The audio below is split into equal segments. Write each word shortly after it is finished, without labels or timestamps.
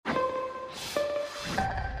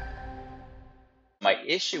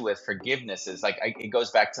issue with forgiveness is like it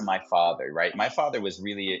goes back to my father, right? My father was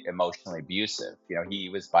really emotionally abusive. He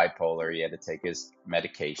was bipolar. He had to take his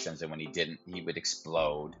medications, and when he didn't, he would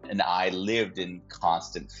explode. And I lived in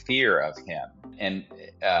constant fear of him. And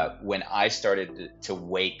when I started to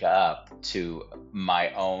wake up to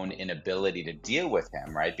my own inability to deal with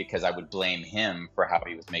him, right? Because I would blame him for how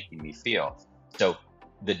he was making me feel. So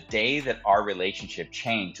the day that our relationship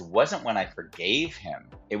changed wasn't when I forgave him.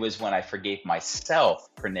 It was when I forgave myself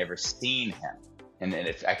for never seeing him. And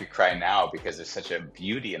if I could cry now because there's such a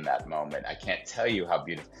beauty in that moment, I can't tell you how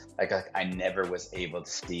beautiful. Like I never was able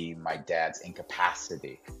to see my dad's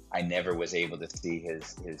incapacity. I never was able to see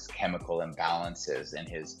his chemical imbalances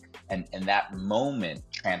and that moment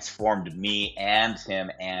transformed me and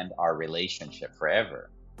him and our relationship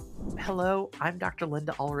forever. Hello, I'm Dr.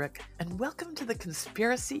 Linda Ulrich, and welcome to the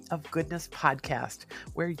Conspiracy of Goodness podcast,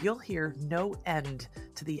 where you'll hear no end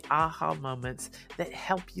to the aha moments that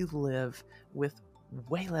help you live with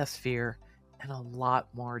way less fear and a lot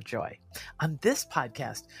more joy. On this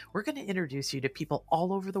podcast, we're going to introduce you to people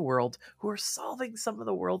all over the world who are solving some of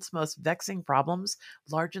the world's most vexing problems,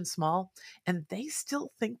 large and small, and they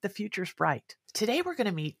still think the future's bright. Today, we're going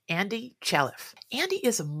to meet Andy Chaleff. Andy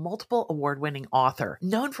is a multiple award-winning author,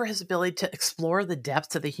 known for his ability to explore the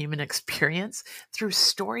depths of the human experience through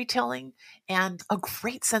storytelling and a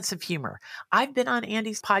great sense of humor. I've been on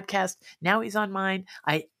Andy's podcast. Now he's on mine.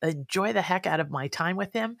 I enjoy the heck out of my time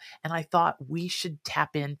with him, and I thought we should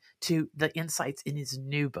tap into the insights in his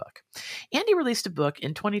new book. Andy released a book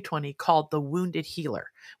in 2020 called The Wounded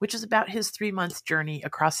Healer, which is about his 3-month journey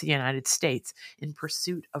across the United States in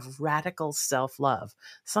pursuit of radical self-love,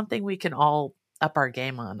 something we can all up our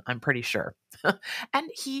game on, I'm pretty sure. And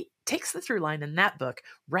he takes the through line in that book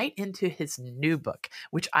right into his new book,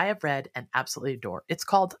 which I have read and absolutely adore. It's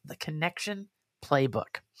called The Connection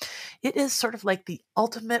Playbook. It is sort of like the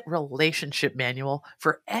ultimate relationship manual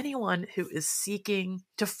for anyone who is seeking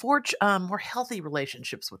to forge more healthy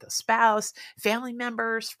relationships with a spouse, family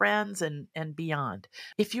members, friends, and beyond.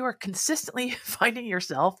 If you are consistently finding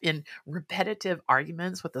yourself in repetitive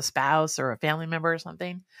arguments with a spouse or a family member or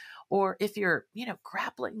something, or if you're,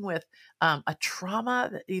 grappling with a trauma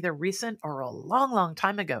that either recent or a long, long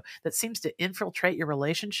time ago that seems to infiltrate your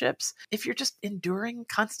relationships, if you're just enduring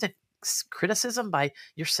constant criticism by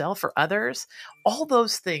yourself or others, all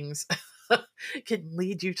those things can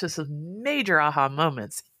lead you to some major aha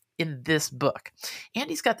moments in this book.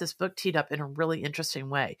 Andy's got this book teed up in a really interesting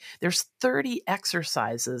way. There's 30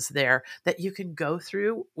 exercises there that you can go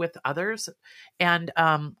through with others. And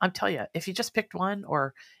I'm telling you, if you just picked one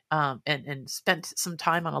or and spent some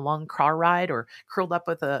time on a long car ride or curled up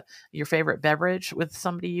with your favorite beverage with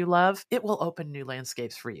somebody you love, it will open new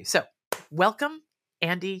landscapes for you. So welcome,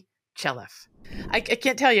 Andy Chaleff. I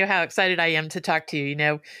can't tell you how excited I am to talk to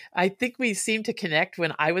you. I think we seem to connect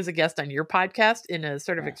when I was a guest on your podcast in a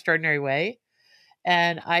sort of extraordinary way.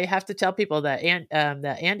 And I have to tell people that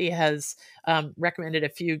Andy has recommended a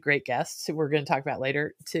few great guests who we're going to talk about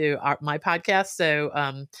later to my podcast. So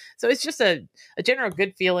it's just a general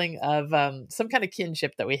good feeling of some kind of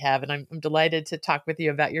kinship that we have. And I'm delighted to talk with you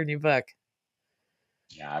about your new book.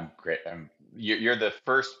 Yeah, I'm great. You're the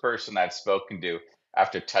first person I've spoken to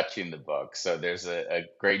after touching the book. So there's a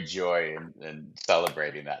great joy in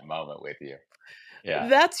celebrating that moment with you. Yeah.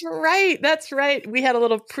 That's right. That's right. We had a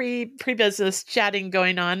little pre-business chatting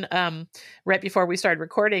going on right before we started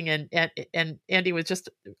recording, and Andy was just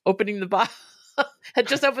opening the box. Had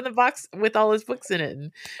just opened the box with all his books in it,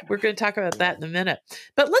 and we're going to talk about that in a minute.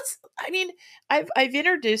 But I've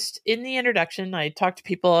introduced in the introduction, I talked to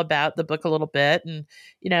people about the book a little bit, and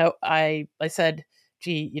I said,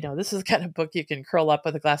 gee, this is the kind of book you can curl up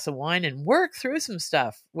with a glass of wine and work through some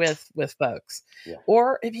stuff with folks. Yeah.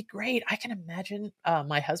 Or it'd be great. I can imagine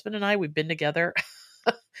my husband and I, we've been together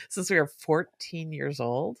since we were 14 years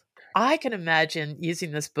old. I can imagine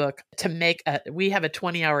using this book to we have a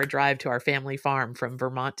 20-hour drive to our family farm from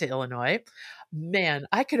Vermont to Illinois. Man,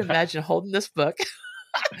 I could imagine holding this book.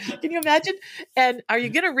 Can you imagine? And are you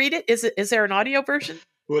going to read it? Is there an audio version?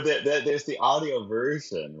 Well, there's the audio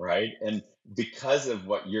version, right? And because of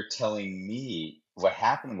what you're telling me, what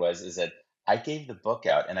happened is that I gave the book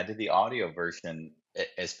out and I did the audio version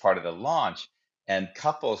as part of the launch, and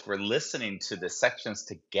couples were listening to the sections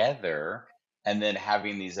together and then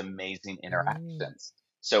having these amazing interactions.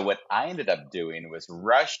 So what I ended up doing was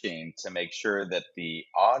rushing to make sure that the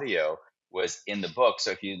audio was in the book.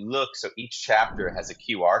 So if you look, so each chapter has a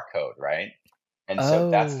QR code, right? And so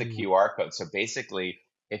that's the QR code. So basically,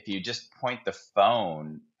 if you just point the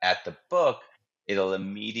phone at the book, it'll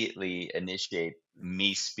immediately initiate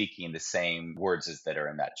me speaking the same words as that are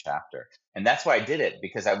in that chapter. And that's why I did it,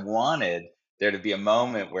 because I wanted there to be a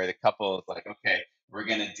moment where the couple is like, okay, we're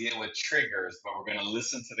going to deal with triggers, but we're going to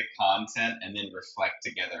listen to the content and then reflect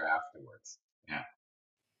together afterwards. Yeah.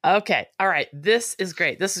 Okay. All right. This is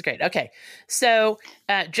great. This is great. Okay. So,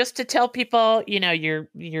 just to tell people,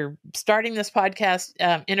 you're starting this podcast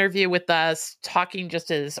interview with us, talking just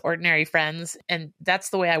as ordinary friends, and that's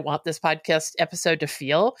the way I want this podcast episode to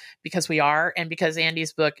feel, because we are, and because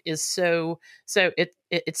Andy's book is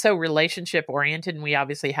it's so relationship oriented, and we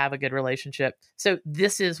obviously have a good relationship. So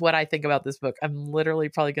this is what I think about this book. I'm literally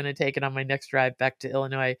probably going to take it on my next drive back to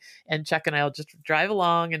Illinois, and Chuck and I'll just drive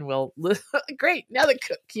along, and we'll great. Now the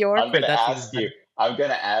QR I'm code, gonna that's even ask you. better. I'm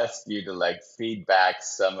gonna ask you to like feedback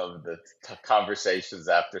some of the conversations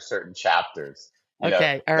after certain chapters.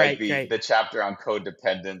 Okay. All Like right. the Great. chapter on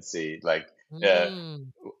codependency. Like, uh,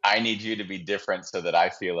 Mm. I need you to be different so that I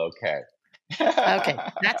feel okay. Okay,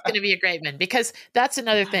 that's going to be a great one, because that's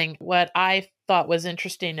another thing. What I thought was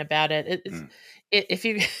interesting about it's Mm, if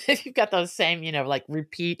you if you've got those same like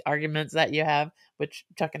repeat arguments that you have, which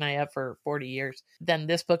Chuck and I have for 40 years, then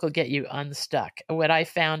this book will get you unstuck. What I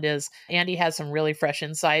found is Andy has some really fresh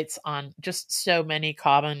insights on just so many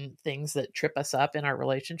common things that trip us up in our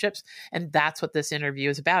relationships, and that's what this interview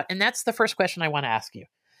is about. And that's the first question I want to ask you.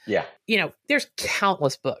 yeah, There's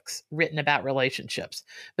countless books written about relationships,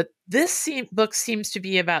 but book seems to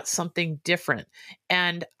be about something different.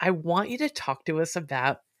 And I want you to talk to us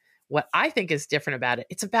about what I think is different about it.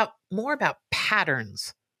 It's about more about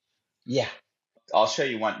patterns. yeah. I'll show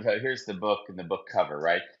you one. So here's the book and the book cover,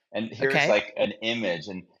 right? And here's Okay. like an image,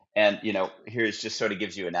 and here's just sort of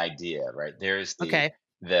gives you an idea, right? There's Okay.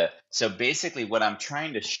 so basically what I'm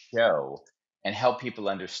trying to show and help people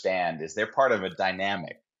understand is they're part of a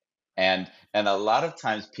dynamic. And a lot of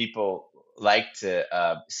times people like to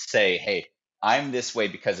say, "Hey, I'm this way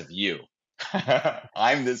because of you."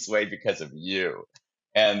 I'm this way because of you.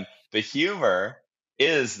 And the humor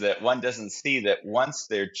is that one doesn't see that once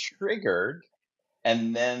they're triggered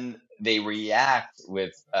and then they react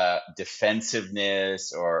with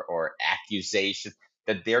defensiveness or accusation,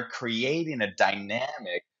 that they're creating a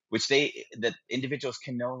dynamic which that individuals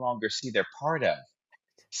can no longer see they're part of.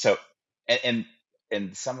 So, and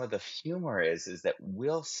and some of the humor is that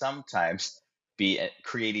we'll sometimes be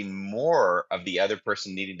creating more of the other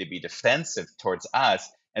person needing to be defensive towards us,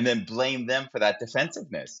 and then blame them for that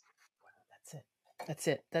defensiveness. That's it. That's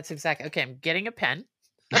it. That's exactly. Okay, I'm getting a pen.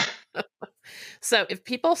 So if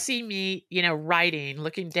people see me, writing,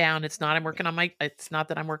 looking down, it's not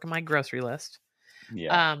that I'm working my grocery list.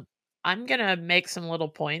 Yeah. Um, I'm gonna make some little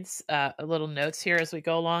points, little notes here as we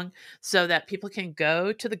go along, so that people can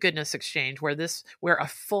go to the Goodness Exchange, where a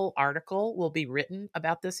full article will be written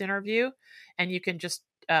about this interview, and you can just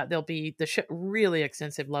there'll be really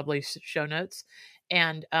extensive, lovely show notes,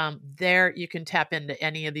 and there you can tap into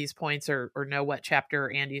any of these points, or know what chapter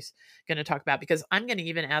Andy's going to talk about, because I'm going to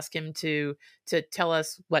even ask him to tell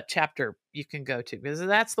us what chapter you can go to, because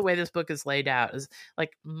that's the way this book is laid out. Is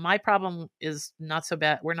like, my problem is not so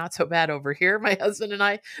bad. We're not so bad over here, my husband and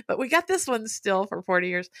I, but we got this one still for 40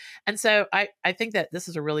 years. And so I think that this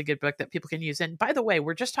is a really good book that people can use. And by the way,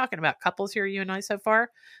 we're just talking about couples here, you and I, so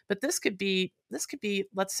far, but this could be,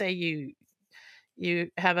 let's say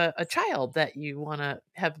you have a child that you want to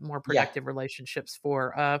have more Yeah. productive relationships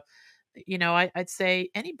for. I'd say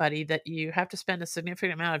anybody that you have to spend a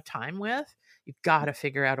significant amount of time with, you've got to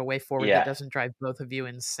figure out a way forward that Yeah. doesn't drive both of you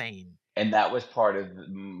insane. And that was part of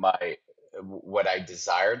my what I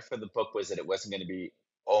desired for the book, was that it wasn't going to be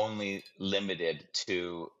only limited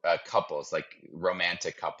to couples, like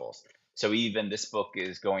romantic couples. So even this book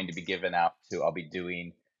is going to be given out to, I'll be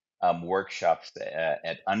doing workshops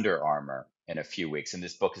at Under Armour in a few weeks, and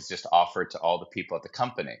this book is just offered to all the people at the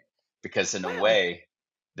company, because in a Wow. way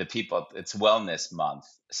the people, it's wellness month,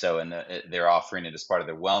 so they're offering it as part of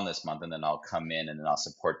their wellness month, and then I'll come in and then I'll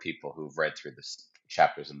support people who've read through the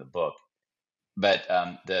chapters in the book. But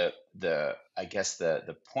the I guess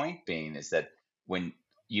the point being is that when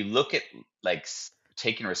you look at like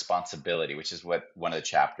taking responsibility, which is what one of the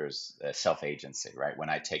chapters, self agency, right? When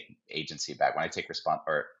I take agency back, when I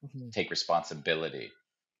Mhm, take responsibility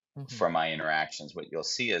mhm, for my interactions, what you'll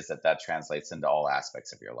see is that that translates into all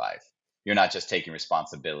aspects of your life. You're not just taking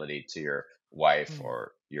responsibility to your wife mm,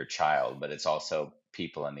 or your child, but it's also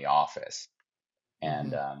people in the office.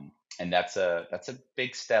 and mhm. um, and that's a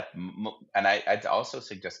big step. And I'd also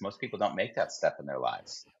suggest most people don't make that step in their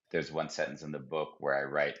lives. There's one sentence in the book where I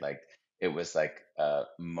write, like, it was like a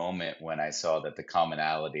moment when I saw that the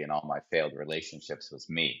commonality in all my failed relationships was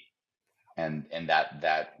me. and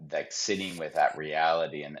that like sitting with that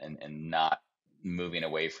reality and not moving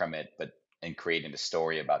away from it, but and creating a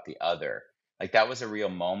story about the other. Like that was a real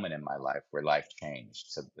moment in my life where life changed.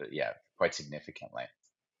 So yeah, quite significantly.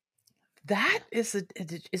 That Yeah.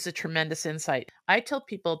 is a tremendous insight. I tell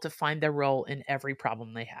people to find their role in every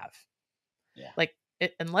problem they have. Yeah. Like,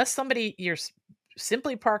 unless somebody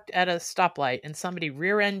simply parked at a stoplight and somebody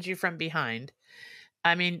rear ends you from behind,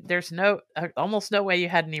 I mean, there's almost no way you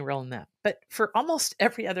had any role in that. But for almost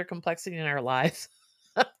every other complexity in our lives,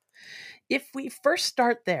 if we first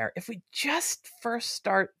start there, if we just first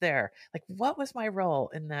start there, like, what was my role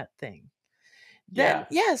in that thing? Then Yeah.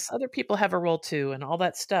 yes, other people have a role too and all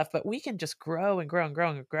that stuff, but we can just grow and grow and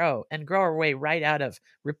grow and grow and grow our way right out of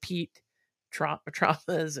repeat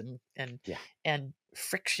traumas Yeah. and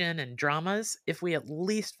friction and dramas if we at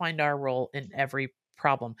least find our role in every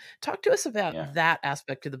problem. Talk to us about Yeah. that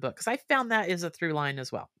aspect of the book, because I found that is a through line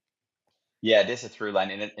as well. Yeah, it is a through line,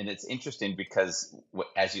 and it's interesting because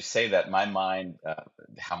as you say that, my mind,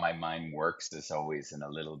 how my mind works, is always in a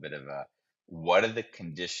little bit of a, what are the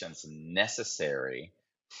conditions necessary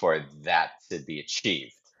for that to be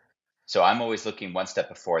achieved? So I'm always looking one step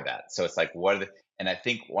before that. So it's like, what are the, and I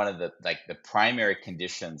think one of the like the primary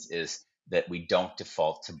conditions is that we don't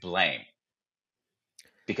default to blame,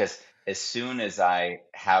 because as soon as I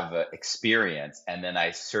have an experience and then I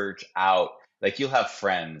search out, like you'll have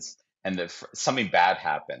friends and something bad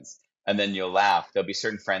happens, and then you'll laugh. There'll be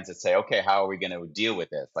certain friends that say, "Okay, how are we going to deal with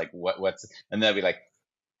this? Like, what's?" And they'll be like,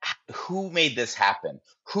 "Who made this happen?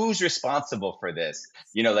 Who's responsible for this?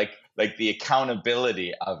 You know, like the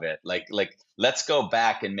accountability of it. Like let's go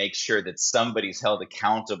back and make sure that somebody's held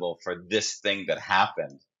accountable for this thing that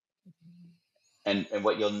happened." And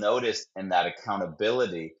what you'll notice in that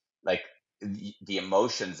accountability, like the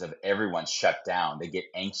emotions of everyone shut down. They get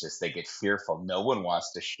anxious, they get fearful. No one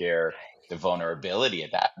wants to share the vulnerability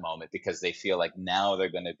at that moment because they feel like now they're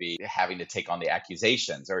going to be having to take on the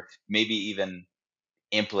accusations or maybe even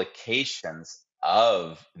implications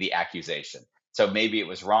of the accusation. So maybe it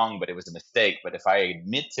was wrong, but it was a mistake. But if I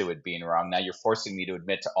admit to it being wrong, now you're forcing me to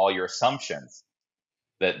admit to all your assumptions,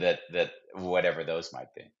 that whatever those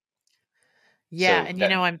might be. Yeah, So and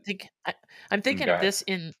that, I'm thinking go of ahead. this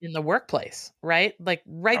in the workplace, right? Like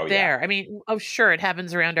Oh right yeah. there. I mean, oh sure, it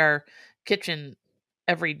happens around our kitchen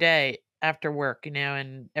every day after work,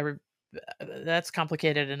 and that's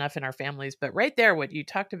complicated enough in our families, but right there what you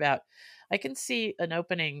talked about, I can see an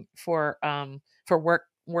opening for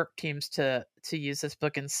work teams to use this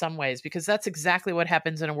book in some ways, because that's exactly what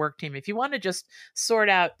happens in a work team. If you want to just sort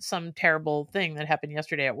out some terrible thing that happened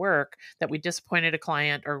yesterday at work, that we disappointed a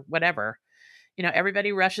client or whatever,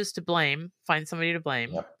 everybody rushes to blame, find somebody to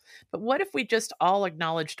blame. Yep. But what if we just all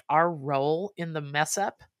acknowledged our role in the mess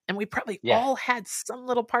up? And we probably Yeah. all had some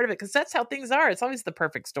little part of it, because that's how things are. It's always the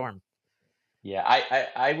perfect storm. Yeah.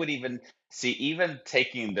 I would even see, even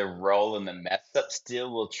taking the role in the mess up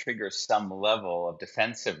still will trigger some level of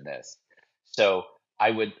defensiveness. So I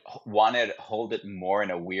would want to hold it more in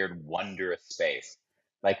a weird, wondrous space.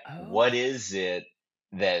 Like, Oh, what is it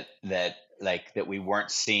that we weren't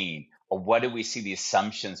seeing? Or what did we see the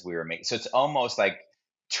assumptions we were making? So it's almost like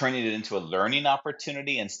turning it into a learning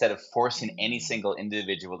opportunity instead of forcing any mm, single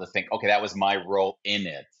individual to think, okay, that was my role in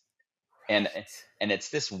it. and right. and it's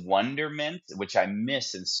this wonderment which I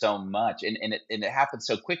miss in so much, and it happens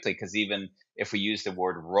so quickly, because even if we use the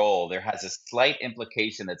word role, there has a slight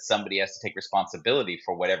implication that somebody has to take responsibility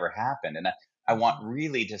for whatever happened. And I want Mhm.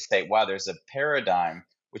 really to say, wow, there's a paradigm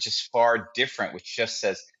which is far different, which just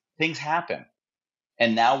says things happen,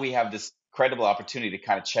 and now we have this credible opportunity to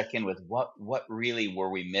kind of check in with what really were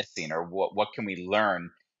we missing, or what can we learn.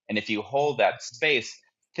 And if you hold that Mhm. space,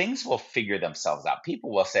 things will figure themselves out. People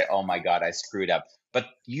will say, oh my god, I screwed up. But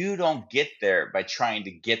you don't get there by trying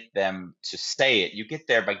to get them to say it. You get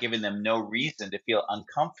there by giving them no reason to feel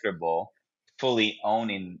uncomfortable fully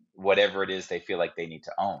owning whatever it is they feel like they need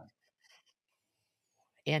to own.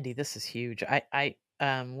 Andy, this is huge.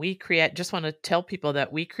 We create, just want to tell people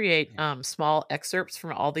that we create Yeah. small excerpts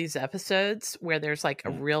from all these episodes where there's like a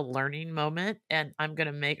Mm. real learning moment, and I'm going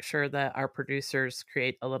to make sure that our producers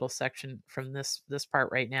create a little section from this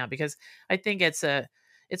part right now, because I think it's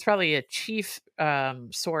probably a chief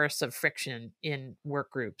source of friction in work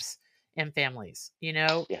groups and families.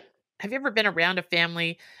 Yeah. Have you ever been around a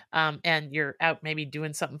family, and you're out maybe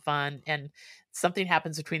doing something fun, and something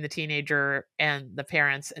happens between the teenager and the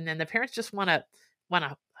parents, and then the parents just want to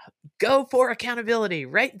go for accountability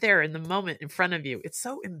right there in the moment in front of you? It's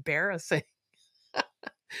so embarrassing. But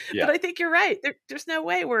Yeah. I think you're right. There's no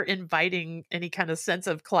way we're inviting any kind of sense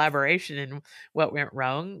of collaboration in what went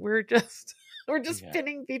wrong. We're just We're just Yeah.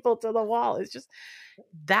 pinning people to the wall. It's just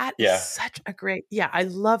that is Yeah. such a great, yeah, I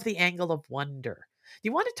love the angle of wonder. Do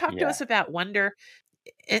you want to talk to Yeah. us about wonder?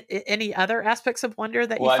 Any other aspects of wonder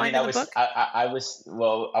that you Well, I mean, find in the book? I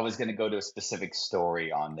was going to go to a specific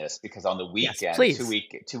story on this because on the Yes, weekend, please.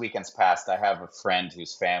 two weekends past, I have a friend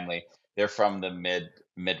whose family, they're from the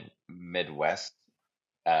Midwest,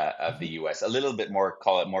 of the Mhm. U.S., a little bit more,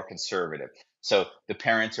 call it more conservative. So the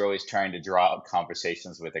parents are always trying to draw up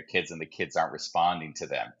conversations with their kids, and the kids aren't responding to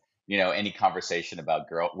them. Any conversation about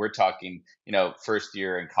we're talking, first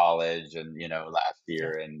year in college and last Yeah.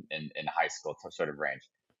 year in high school sort of range,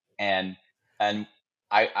 and and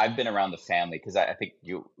I've been around the family because I think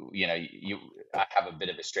I have a bit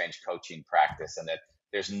of a strange coaching practice, and that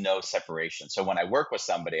there's no separation. So when I work with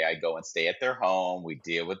somebody, I go and stay at their home. We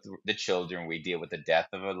deal with the children. We deal with the death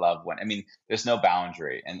of a loved one. I mean, there's no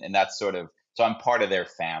boundary, and that's sort of, so I'm part of their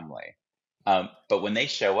family. But when they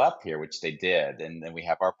show up here, which they did, and then we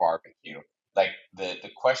have our barbecue, like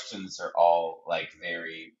the questions are all like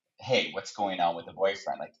very, hey, what's going on with the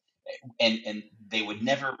boyfriend? Like, and they would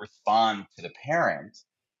never respond to the parent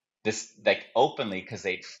this like openly because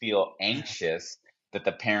they feel Yeah. anxious that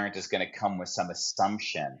the parent is going to come with some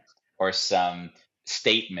assumption or some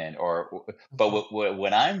statement but Mhm.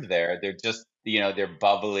 when I'm there, they're just, they're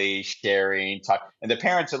bubbly, sharing, talk, and the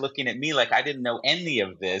parents are looking at me like I didn't know any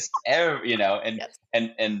of this ever, Yes.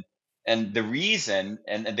 and and and the reason,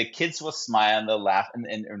 and the kids will smile and they'll laugh,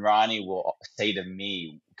 and Ronnie will say to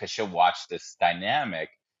me, because she'll watch this dynamic,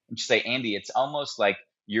 and she'll say, Andy, it's almost like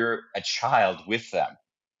you're a child with them,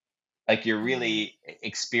 like you're Mm, really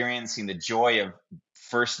experiencing the joy of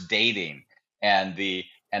first dating, and the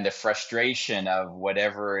frustration of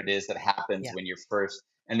whatever it is that happens yeah. when you're first,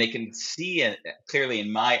 and they can see it clearly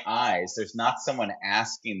in my eyes. There's not someone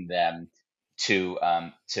asking them to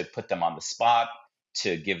put them on the spot,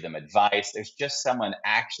 to give them advice. There's just someone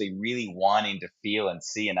actually really wanting to feel and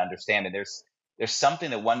see and understand, and there's something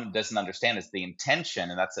that one doesn't understand is the intention,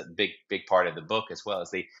 and that's a big part of the book as well,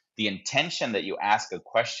 is the intention that you ask a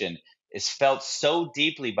question is felt so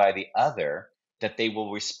deeply by the other that they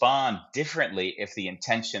will respond differently if the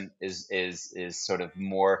intention is sort of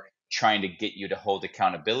more trying to get you to hold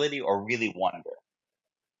accountability or really wonder.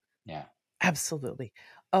 Yeah. Absolutely.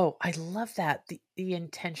 Oh, I love that. The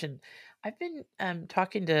intention. I've been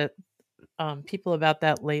talking to people about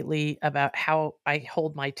that lately, about how I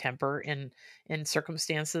hold my temper in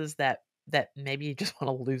circumstances that maybe you just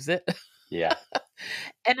want to lose it. Yeah.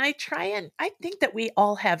 And I think that we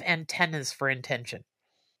all have antennas for intention.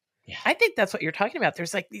 Yeah. I think that's what you're talking about.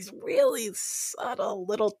 There's like these really subtle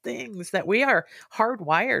little things that we are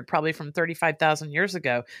hardwired probably from 35,000 years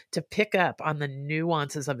ago to pick up on the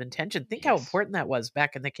nuances of intention. Think how Yes. important that was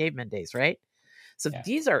back in the caveman days, right? So Yeah.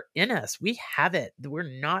 these are in us. We have it.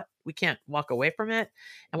 We can't walk away from it,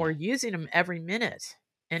 and we're Yeah. using them every minute.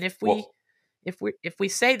 And Well, if we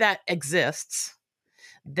say that exists,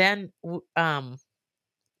 then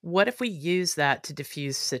what if we use that to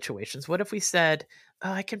diffuse situations? What if we said,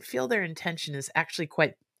 "Oh, I can feel their intention is actually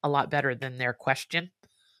quite a lot better than their question."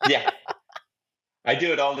 yeah. I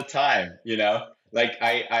do it all the time, Like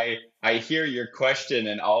I hear your question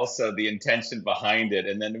and also the intention behind it,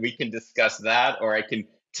 and then we can discuss that, or I can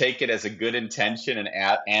take it as a good intention and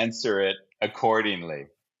answer it accordingly.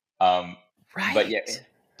 Um, but yeah, Right.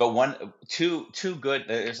 but two good.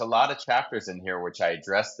 There's a lot of chapters in here which I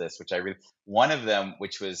address this, which I really, one of them,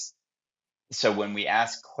 which was, so when we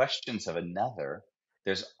ask questions of another,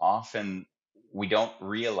 there's often, we don't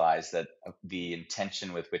realize that the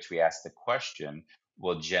intention with which we ask the question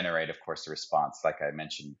will generate, of course, the response, like I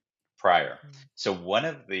mentioned prior. Mm, So one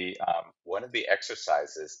of the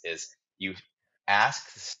exercises is you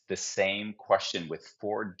ask the same question with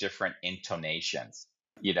four different intonations.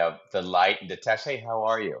 The light and detached, hey, how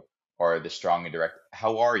are you? Or the strong and direct,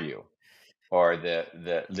 how are you? Or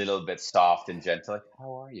the little bit soft and gentle, like,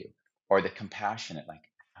 how are you? Or the compassionate, like,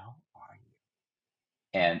 how are you?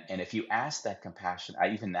 And if you ask that compassion,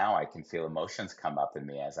 even now I can feel emotions come up in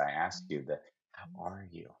me as I ask you the, how mm, are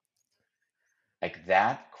you? Like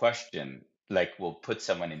that question, like, will put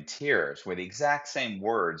someone in tears, where the exact same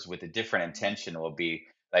words with a different intention will be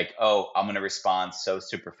like, oh, I'm going to respond so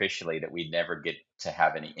superficially that we never get to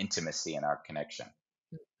have any intimacy in our connection.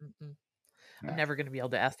 mm, mm, mm. I'm Yeah. never going to be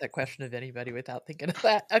able to ask that question of anybody without thinking of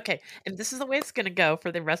that. Okay. And this is the way it's going to go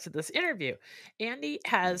for the rest of this interview. Andy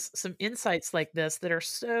Yeah. has some insights like this that are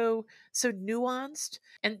so nuanced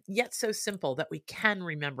and yet so simple that we can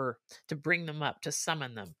remember to bring them up, to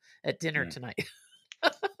summon them at dinner Yeah. tonight.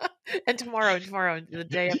 and tomorrow, and the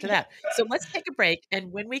day after that. So let's take a break.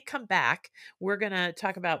 And when we come back, we're going to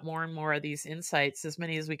talk about more and more of these insights, as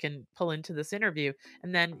many as we can pull into this interview.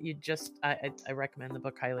 And then I recommend the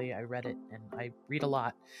book highly. I read it and I read a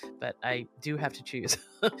lot, but I do have to choose.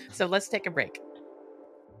 So let's take a break.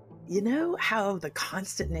 You know how the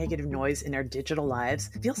constant negative noise in our digital lives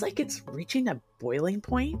feels like it's reaching a boiling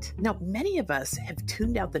point? Now, many of us have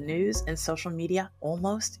tuned out the news and social media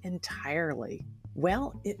almost entirely.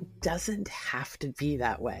 Well, it doesn't have to be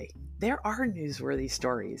that way. There are newsworthy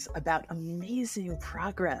stories about amazing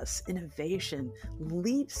progress, innovation,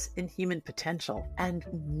 leaps in human potential, and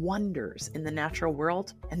wonders in the natural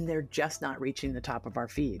world, and they're just not reaching the top of our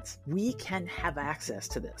feeds. We can have access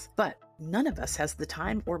to this, but none of us has the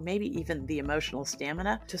time or maybe even the emotional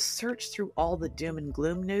stamina to search through all the doom and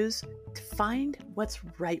gloom news to find what's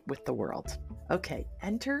right with the world. Okay,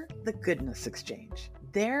 enter the Goodness Exchange.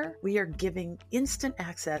 There, we are giving instant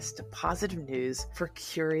access to positive news for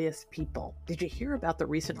curious people. Did you hear about the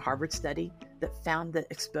recent Harvard study that found that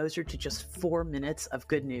exposure to just 4 minutes of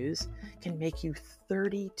good news can make you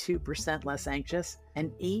 32% less anxious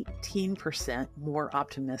and 18% more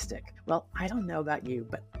optimistic? Well, I don't know about you,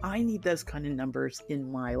 but I need those kind of numbers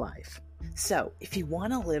in my life. So, if you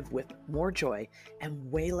want to live with more joy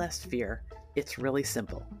and way less fear, it's really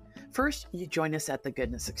simple. First, you join us at the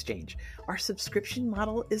Goodness Exchange. Our subscription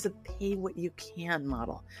model is a pay-what-you-can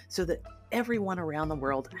model so that everyone around the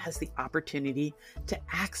world has the opportunity to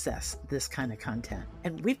access this kind of content.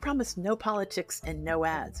 And we've promised no politics and no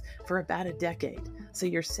ads for about a decade, so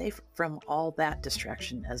you're safe from all that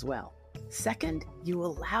distraction as well. Second, you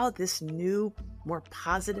allow this new, more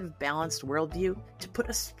positive, balanced worldview to put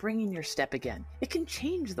a spring in your step again. It can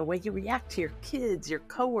change the way you react to your kids, your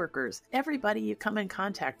coworkers, everybody you come in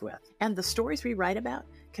contact with. And the stories we write about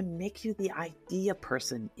can make you the idea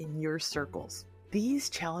person in your circles. These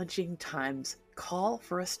challenging times call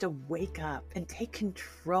for us to wake up and take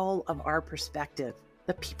control of our perspective.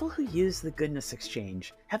 The people who use the Goodness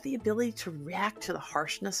Exchange have the ability to react to the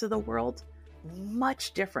harshness of the world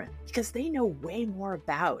much different because they know way more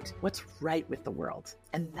about what's right with the world.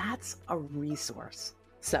 And that's a resource.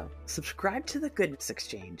 So subscribe to the Goodness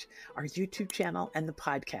Exchange, our YouTube channel and the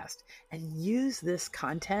podcast, and use this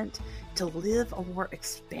content to live a more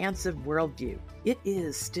expansive worldview. It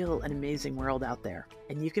is still an amazing world out there,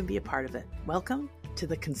 and you can be a part of it. Welcome to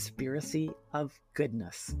the Conspiracy of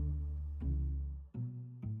Goodness.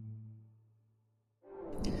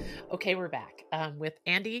 Okay, we're back with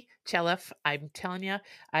Andy Chaleff. I'm telling you,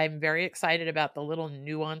 I'm very excited about the little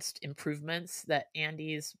nuanced improvements that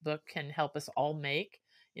Andy's book can help us all make,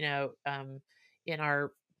 in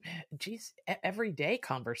our everyday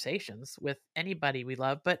conversations with anybody we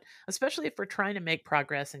love, but especially if we're trying to make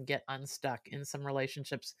progress and get unstuck in some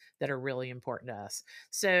relationships that are really important to us.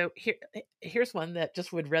 So here's one that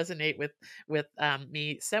just would resonate with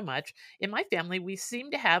me so much. In my family, we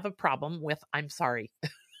seem to have a problem with "I'm sorry."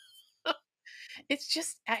 It's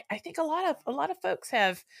just I think a lot of folks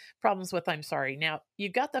have problems with "I'm sorry." Now, you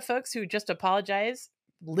got the folks who just apologize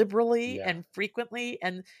liberally Yeah. and frequently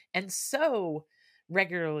and so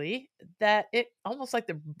regularly that it almost like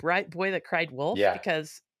the bright boy that cried wolf, Yeah.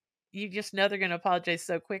 because you just know they're going to apologize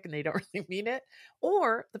so quick and they don't really mean it.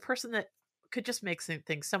 Or the person that could just make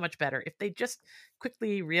things so much better if they just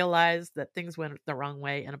quickly realized that things went the wrong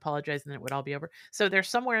way and apologized, and then it would all be over. So there's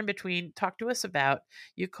somewhere in between. Talk to us about,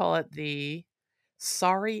 you call it the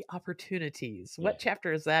sorry opportunities. Yeah. What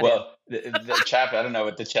chapter is that in? Well, the chapter, I don't know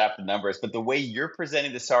what the chapter number is, but the way you're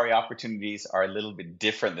presenting the sorry opportunities are a little bit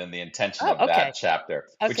different than the intention Oh, of that okay. chapter,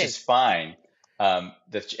 which Okay. is fine. Well,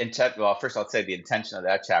 first I'll say the intention of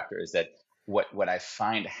that chapter is that what I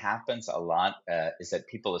find happens a lot is that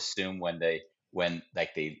people assume when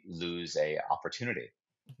like they lose a opportunity,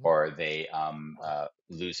 Mhm. or they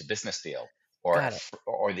lose a business deal, or Got it.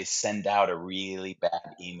 or they send out a really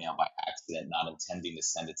bad email by accident, not intending to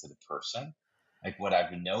send it to the person. Like, what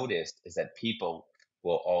I've noticed is that people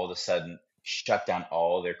will all of a sudden shut down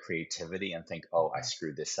all their creativity and think, "Oh, I Mhm.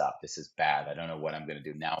 screwed this up. This is bad. I don't know what I'm going to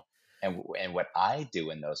do now." And what I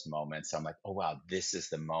do in those moments, I'm like, "Oh wow, this is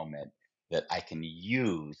the moment that I can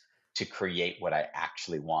use to create what I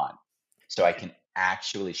actually want." So I Okay. can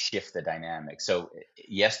actually shift the dynamic. So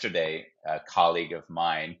yesterday, a colleague of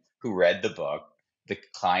mine who read the book, the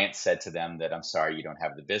client said to them that, "I'm sorry you don't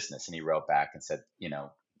have the business," and he wrote back and said,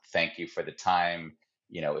 "Thank you for the time.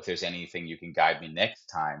 If there's anything you can guide me next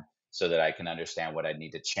time so that I can understand what I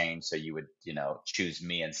need to change so you would, choose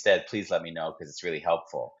me instead, please let me know because it's really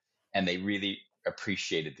helpful." And they really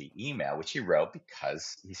appreciated the email, which he wrote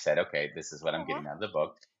because he said, "Okay, this is what I'm Aw. getting out of the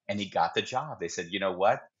book." And he got the job. They said, "You know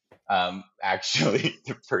what? actually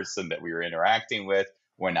the person that we were interacting with,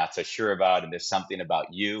 we're not so sure about, and there's something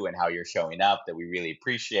about you and how you're showing up that we really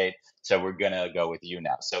appreciate. So we're gonna go with you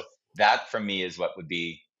now. So that for me is what would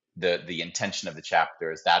be the intention of the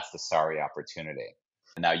chapter is that's the sorry opportunity.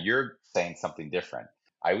 And now you're saying something different.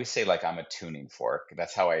 I always say like I'm a tuning fork.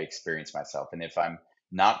 That's how I experience myself. And if I'm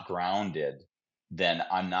not grounded, then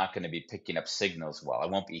I'm not going to be picking up signals well. I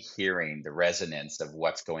won't be hearing the resonance of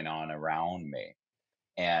what's going on around me.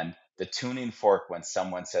 And the tuning fork when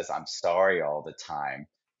someone says I'm sorry all the time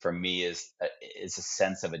for me is a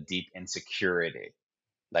sense of a deep insecurity.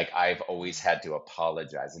 Like I've always had to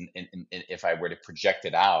apologize, and if I were to project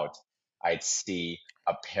it out, I'd see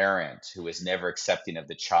a parent who is never accepting of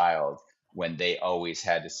the child when they always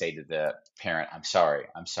had to say to the parent, "I'm sorry,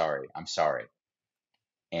 I'm sorry, I'm sorry."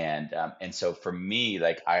 And so for me,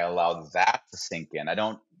 like I allow that to sink in. I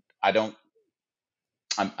don't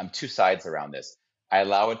I'm two sides around this. I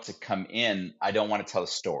allow it to come in. I don't want to tell a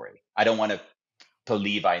story. I don't want to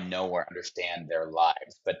believe I know or understand their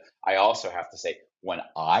lives. But I also have to say, when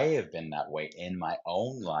I have been that way in my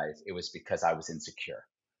own life, it was because I was insecure.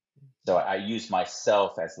 So Mhm. I use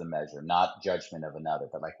myself as the measure, not judgment of another,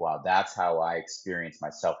 but like, wow, that's how I experience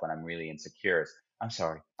myself when I'm really insecure. Is, I'm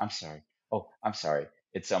sorry. I'm sorry. Oh, I'm sorry.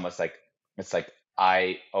 It's almost like it's like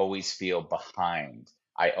I always feel behind.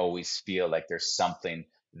 I always feel like there's something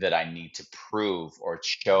that I need to prove or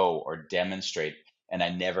show or demonstrate, and I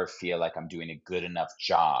never feel like I'm doing a good enough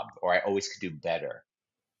job, or I always could do better.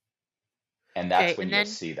 And Okay, that's when you'll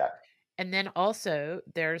see that. and then also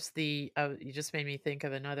there's the you just made me think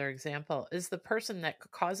of another example, is the person that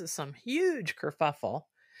causes some huge kerfuffle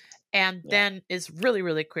and Yeah. then is really,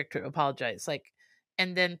 really quick to apologize, like,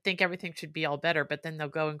 and then think everything should be all better, but then they'll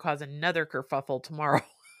go and cause another kerfuffle tomorrow.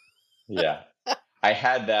 Yeah. I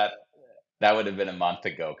had that. That would have been a month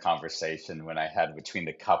ago conversation when I had between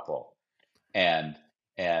the couple, and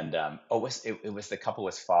oh, it was the couple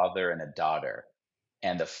was father and a daughter,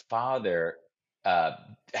 and the father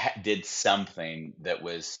did something that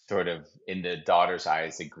was sort of in the daughter's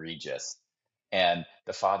eyes egregious, and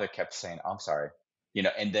the father kept saying, "I'm sorry,"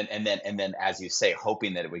 and then as you say,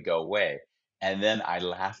 hoping that it would go away, and then I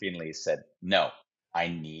laughingly said, "No, I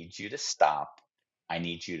need you to stop. I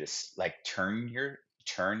need you to like turn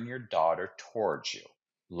your daughter towards you,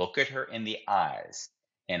 look at her in the eyes,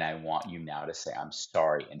 and I want you now to say I'm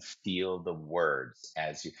sorry and feel the words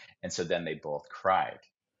as you." And so then they both cried.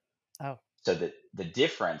 Oh. So the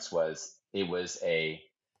difference was it was a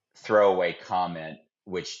throwaway comment,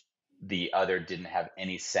 which the other didn't have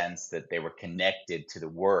any sense that they were connected to the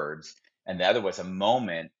words. And the other was a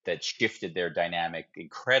moment that shifted their dynamic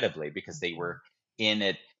incredibly because they Mhm, were in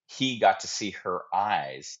it. He got to see her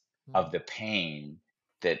eyes of mhm, the pain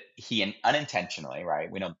that he unintentionally,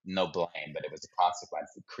 right? We don't no blame, but it was a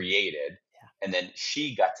consequence that created. yeah, And then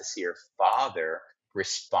she got to see her father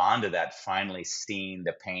respond to that, finally seeing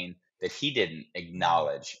the pain that he didn't mhm,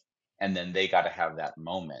 acknowledge, and then they got to have that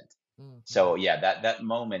moment. mhm. So yeah, that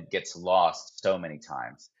moment gets lost so many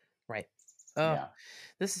times. Right. Oh, Yeah,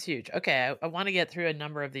 this is huge. Okay, I want to get through a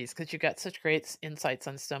number of these because you've got such great insights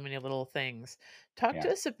on so many little things. Talk yeah,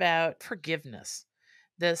 to us about forgiveness.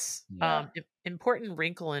 This yeah, important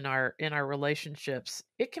wrinkle in our relationships.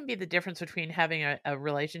 It can be the difference between having a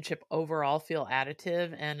relationship overall feel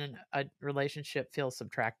additive and a relationship feel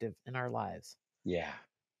subtractive in our lives. yeah.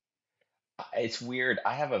 It's weird.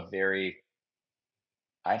 I'd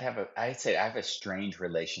say I have a strange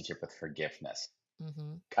relationship with forgiveness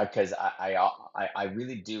Hmm. because I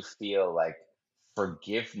really do feel like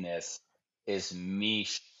forgiveness is me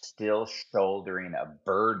still shouldering a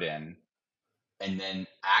burden and then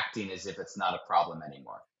acting as if it's not a problem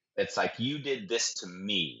anymore. It's like you did this to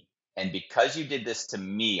me, and because you did this to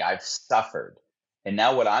me, I've suffered. And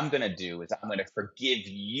now what I'm going to do is I'm going to forgive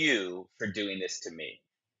you for doing this to me.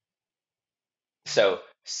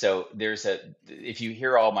 So there's a if you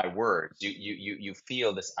hear all my words, you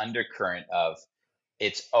feel this undercurrent of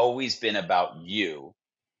it's always been about you,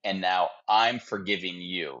 and now I'm forgiving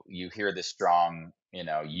you. You hear the strong,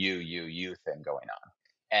 you thing going on.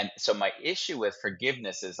 And so my issue with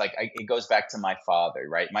forgiveness is like it goes back to my father,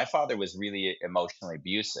 right? My father was really emotionally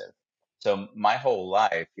abusive. So my whole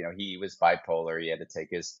life, he was bipolar. He had to take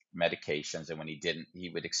his medications, and when he didn't, he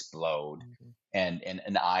would explode. Hmm.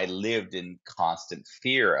 And I lived in constant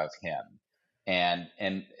fear of him. And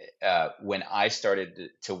when I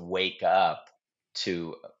started to wake up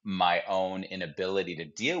to my own inability to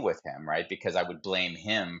deal with him, right? Because I would blame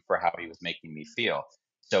him for how he was making me feel.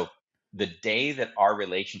 So the day that our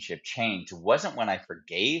relationship changed wasn't when I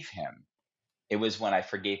forgave him, it was when I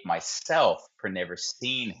forgave myself for never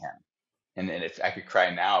seeing him. And if I could cry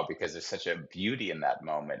now because there's such a beauty in that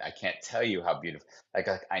moment. I can't tell you how beautiful. Like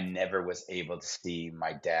I never was able to see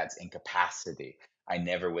my dad's incapacity. I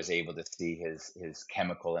never was able to see his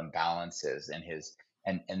chemical imbalances and his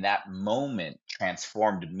and that moment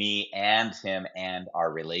transformed me and him and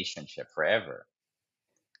our relationship forever.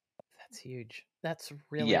 That's huge. That's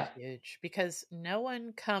really Yeah. huge because no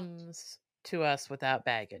one comes to us without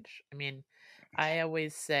baggage. I mean, I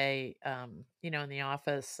always say, in the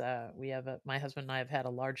office, we have my husband and I have had a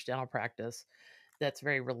large dental practice that's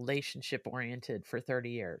very relationship oriented for 30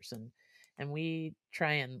 years. And we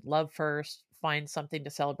try and love first, find something to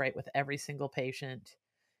celebrate with every single patient,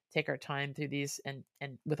 take our time through these and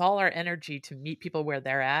with all our energy to meet people where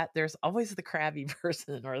they're at. There's always the crabby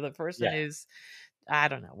person or the person Yeah. who's, I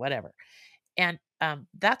don't know, whatever. And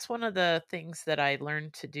that's one of the things that I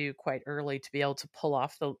learned to do quite early, to be able to pull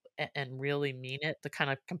off and really mean it, the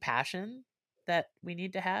kind of compassion that we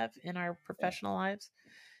need to have in our Yeah. professional lives.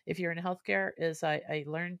 If you're in healthcare, is I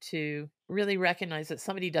learned to really recognize that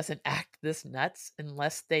somebody doesn't act this nuts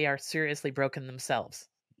unless they are seriously broken themselves.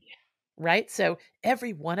 Right? So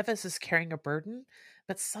every one of us is carrying a burden,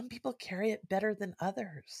 but some people carry it better than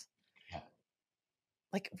others. Yeah.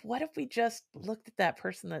 Like, what if we just looked at that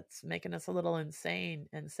person that's making us a little insane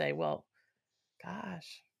and say, well,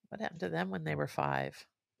 gosh, what happened to them when they were 5?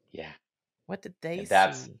 Yeah. What did they And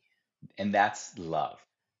that's see? and that's love.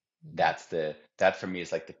 Mhm. That for me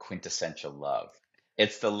is like the quintessential love.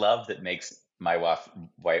 It's the love that makes my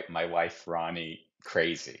wife Ronnie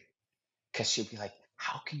crazy. Because she'll be like,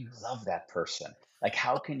 "How can you love that person? Like,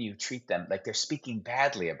 how can you treat them like they're speaking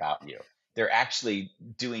badly about you? They're actually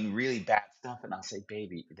doing really bad stuff." And I'll say,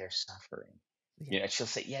 "Baby, they're suffering." Yeah, And she'll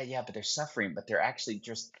say, "Yeah, yeah, but they're suffering, but they're actually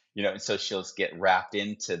just, And so she'll get wrapped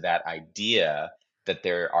into that idea that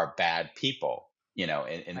there are bad people,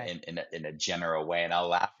 right. in a general way. And I'll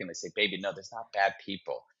laughingly say, "Baby, no, there's not bad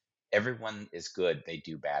people. Everyone is good. They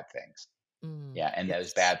do bad things." Yeah, and those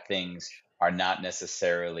Yes. bad things are not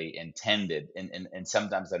necessarily intended, and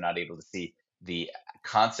sometimes they're not able to see the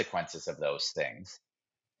consequences of those things.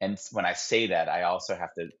 And when I say that, I also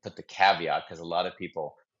have to put the caveat because a lot of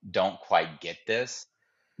people don't quite get this.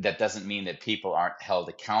 That doesn't mean that people aren't held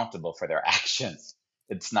accountable for their actions.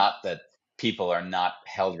 It's not that people are not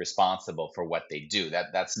held responsible for what they do.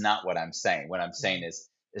 That's not what I'm saying. What I'm saying Mhm.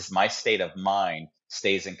 is my state of mind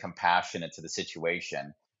stays in compassionate to the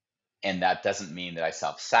situation, and that doesn't mean that I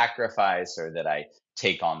self-sacrifice or that I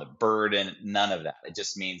take on the burden. None of that. It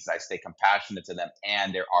just means I stay compassionate to them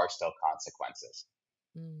and there are still consequences.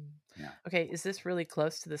 Mm. Yeah. Okay, is this really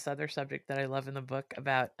close to this other subject that I love in the book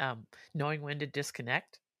about knowing when to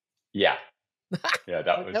disconnect? Yeah. Yeah.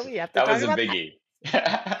 Oh, no, we have to That talk was a about that. biggie.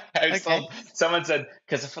 I Okay. told someone said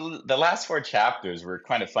because the last four chapters were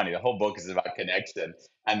kind of funny. The whole book is about connection,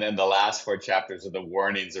 and then the last four chapters are the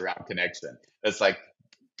warnings around connection. It's like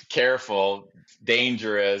careful,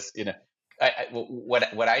 dangerous.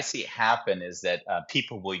 What I see happen is that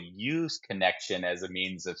people will use connection as a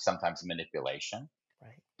means of sometimes manipulation.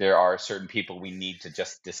 Right. There are certain people we need to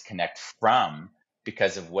just disconnect from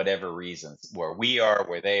because of whatever reasons, where we are,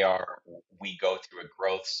 where they are. We go through a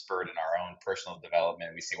growth spurt in our own personal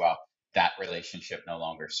development. We see, well, that relationship no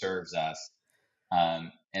longer serves us.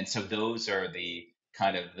 And so those are the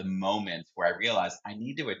kind of the moments where I realize I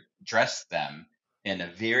need to address them in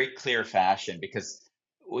a very clear fashion, because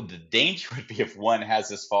the danger would be if one has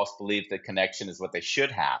this false belief that connection is what they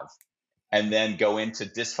should have, and then go into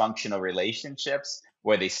dysfunctional relationships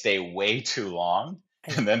where they stay way too long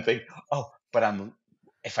Yeah. and then think, "Oh, but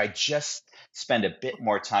if I just spend a bit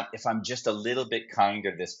more time, if I'm just a little bit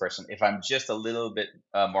kinder to this person, if I'm just a little bit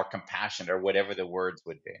more compassionate," or whatever the words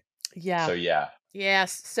would be. Yeah. So yeah.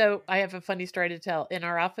 Yes. So I have a funny story to tell. In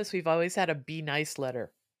our office, we've always had a be nice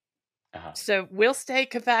letter. Uh-huh. So we'll stay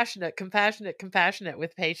compassionate, compassionate, compassionate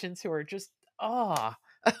with patients who are just, oh,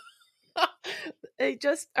 they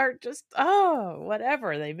just are just, oh,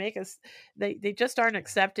 whatever. They make us, they just aren't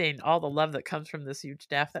accepting all the love that comes from this huge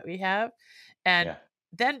staff that we have. And Yeah.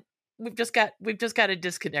 then we've just got a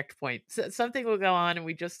disconnect point. So something will go on and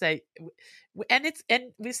we just say, and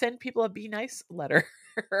we send people a be nice letter.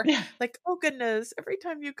 Yeah. Like, oh goodness, every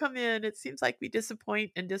time you come in, it seems like we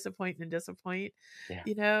disappoint and disappoint and disappoint.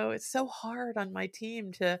 Yeah. It's so hard on my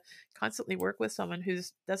team to constantly work with someone who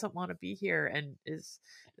doesn't want to be here and is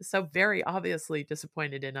so very obviously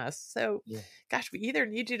disappointed in us. So, Yeah. gosh, we either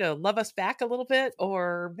need you to love us back a little bit,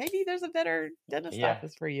 or maybe there's a better dentist Yeah.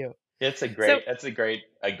 office for you. It's So, a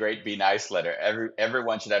great be nice letter.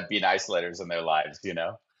 Everyone should have be nice letters in their lives.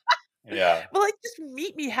 Yeah. Well, like, just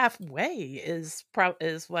meet me halfway is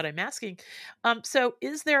what I'm asking. So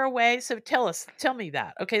is there a way, so tell me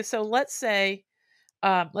that. Okay, so let's say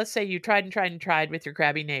you tried and tried and tried with your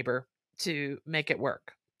crabby neighbor to make it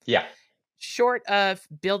work. Yeah. Short of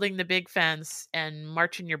building the big fence and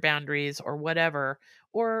marching your boundaries or whatever,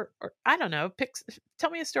 or I don't know, tell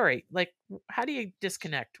me a story. Like, how do you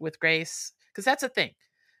disconnect with grace? Because that's a thing.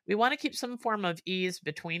 We want to keep some form of ease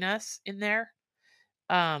between us in there,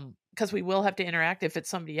 because we will have to interact if it's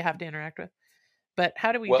somebody you have to interact with. But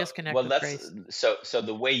how do we disconnect Well, with that's grace? so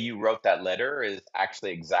the way you wrote that letter is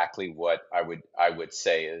actually exactly what I would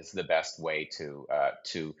say is the best way to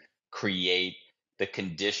create the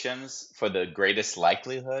conditions for the greatest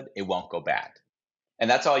likelihood it won't go bad. And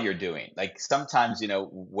that's all you're doing. Like sometimes,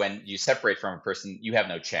 when you separate from a person, you have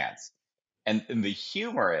no chance. And the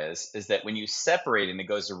humor is that when you separate and it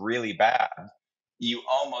goes really bad, you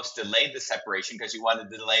almost delayed the separation because you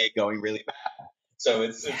wanted to delay it going really bad. So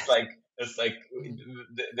Yes. it's like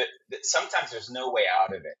Mm, sometimes there's no way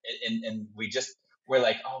out of it, and we're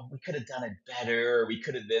like, oh, we could have done it better, we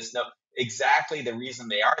could have this. No, exactly the reason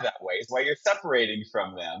they are that way is why you're separating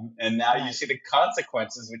from them, and now you right. see the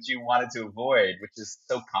consequences which you wanted to avoid, which is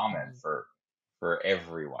so common Mhm. for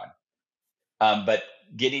everyone. But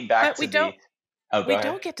getting back But to the oh, go we ahead.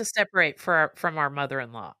 don't get to separate from our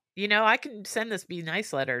mother-in-law. I can send this be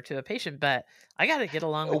nice letter to a patient, but I got to get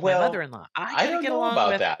along with my Well, mother-in-law. I I got to don't get know along about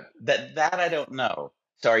with that. That I don't know.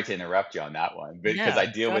 Sorry to interrupt you on that one, because I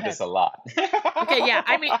no. deal Go with ahead. this a lot. Okay, yeah.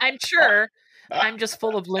 I mean, I'm sure I'm just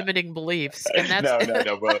full of limiting beliefs, and that's No, no,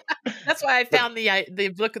 no, that's why I but found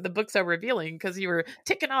the book so revealing because you were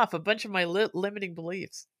ticking off a bunch of my limiting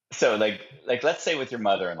beliefs. so like let's say with your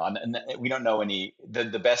mother-in-law, and we don't know any.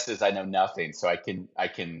 The best is I know nothing, so I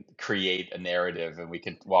can create a narrative and we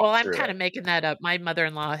can walk Well, I'm through kind it. of making that up. My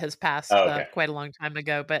mother-in-law has passed Oh, okay, quite a long time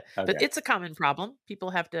ago, but okay, it's a common problem.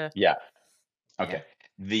 People have to, yeah, yeah. okay.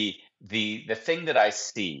 The thing that I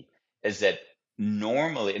see is that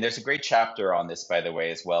normally, and there's a great chapter on this, by the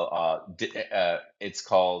way, as well. It's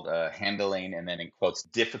called handling, and then in quotes,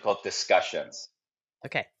 difficult discussions.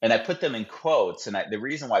 Okay. And I put them in quotes, and the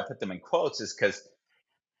reason why I put them in quotes is because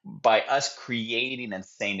by us creating and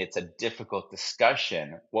saying it's a difficult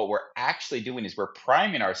discussion, what we're actually doing is we're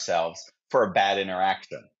priming ourselves for a bad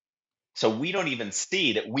interaction. So we don't even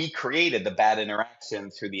see that we created the bad interaction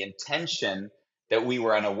through the intention that we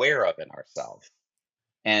were unaware of in ourselves.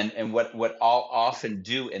 And what I'll often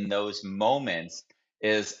do in those moments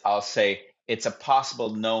is I'll say it's a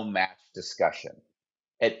possible no match discussion.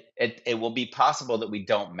 It will be possible that we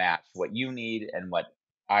don't match what you need and what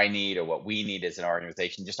I need or what we need as an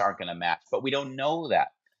organization just aren't going to match, but we don't know that.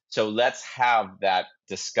 So let's have that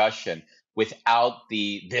discussion without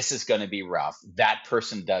the this is going to be rough. That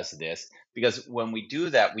person does this, because when we do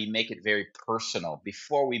that, we make it very personal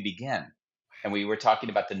before we begin. And we were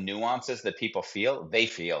talking about the nuances that people feel. They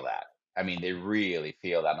feel that. I mean, they really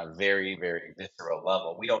feel that on a very, very visceral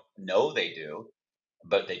level. We don't know they do,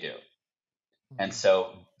 but they do. And Mhm.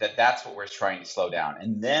 so that's what we're trying to slow down.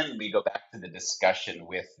 And then we go back to the discussion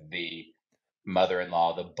with the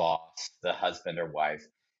mother-in-law, the boss, the husband or wife,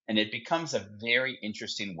 and it becomes a very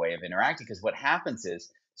interesting way of interacting, because what happens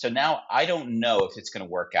is, so now I don't know if it's going to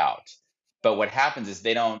work out. But what happens is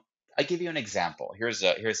they don't. I give you an example. Here's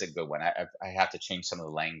a good one. I have to change some of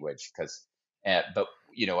the language because but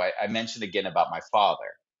I mentioned again about my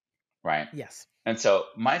father, right? Yes. And so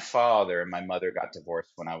my father and my mother got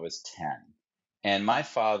divorced when I was 10. And my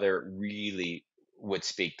father really would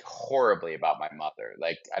speak horribly about my mother.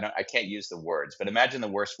 Like I can't use the words, but imagine the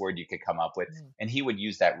worst word you could come up with. Mm. And he would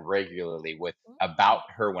use that regularly with Mm. about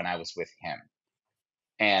her when I was with him.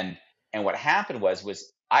 And and what happened was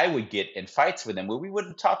I would get in fights with him where we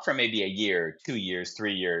wouldn't talk for maybe a year, 2 years,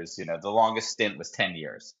 3 years. The longest stint was 10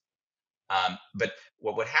 years. But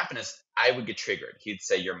what would happen is I would get triggered. He'd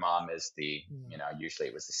say, "Your mom is the," Mm. usually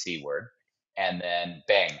it was the C word. And then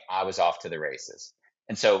bang, I was off to the races.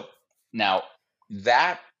 And so now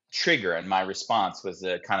that trigger and my response was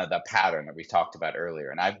the kind of the pattern that we talked about earlier.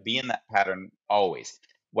 And I've been in that pattern always.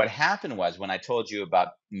 What happened was when I told you about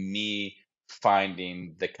me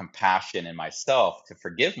finding the compassion in myself to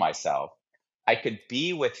forgive myself, I could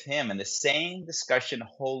be with him in the same discussion,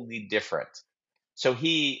 wholly different. So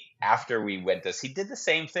he, after we went this, he did the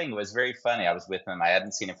same thing. It was very funny. I was with him. I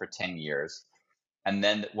hadn't seen him for 10 years. And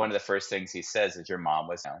then one of the first things he says is, "Your mom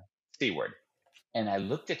was C word." And I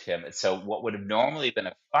looked at him. And so what would have normally been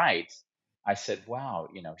a fight, I said, "Wow,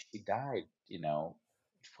 she died,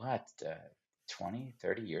 what, 20,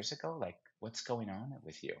 30 years ago? Like, what's going on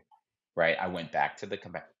with you?" Right. I went back to the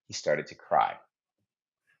comeback. He started to cry.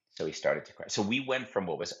 So he started to cry. So we went from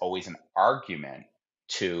what was always an argument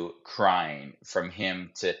to crying, from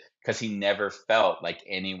him to, because he never felt like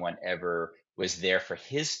anyone ever was there for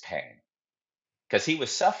his pain, because he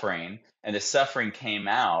was suffering, and the suffering came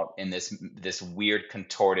out in this weird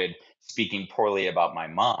contorted speaking poorly about my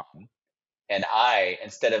mom. And I,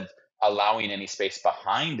 instead of allowing any space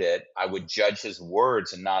behind it, I would judge his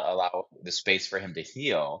words and not allow the space for him to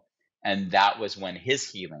heal. And that was when his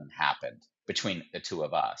healing happened between the two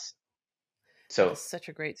of us. That So is such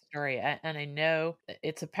a great story, and I know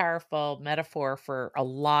it's a powerful metaphor for a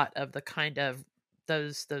lot of the kind of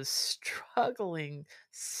those struggling,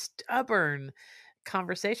 stubborn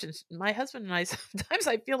conversations. My husband and I sometimes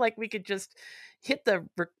I feel like we could just hit the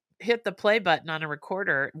hit the play button on a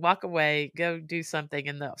recorder, walk away, go do something,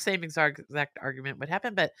 and the same exact argument would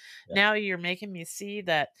happen. But yeah. now you're making me see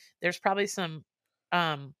that there's probably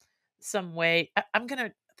um some way. I'm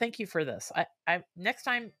gonna thank you for this. I next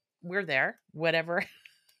time we're there, whatever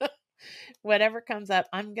whatever comes up,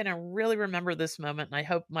 I'm gonna really remember this moment, and I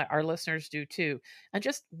hope my our listeners do too. And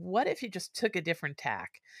just what if you just took a different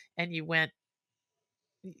tack and you went,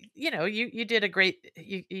 you did a great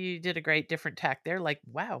you did a great different tack there. Like,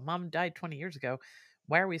 wow, mom died 20 years ago.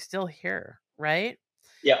 Why are we still here? Right?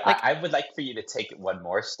 Yeah, Like, I would like for you to take it one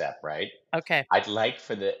more step, right? okay, I'd like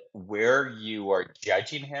for the where you are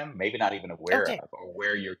judging him, maybe not even aware okay. of, or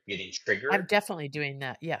where you're getting I'm triggered. definitely doing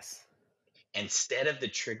that. Yes. Instead of the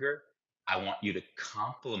trigger, I want you to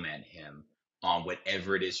compliment him on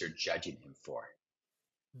whatever it is you're judging him for.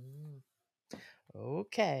 Mm,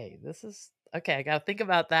 okay. This is okay. I gotta think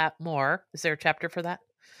about that more. Is there a chapter for that?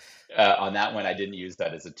 On that one, I didn't use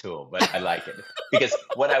that as a tool, but I like it, because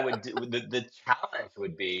what I would do, the challenge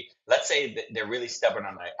would be, let's say that they're really stubborn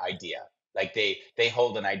on an idea, like they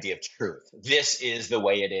hold an idea of truth. This is the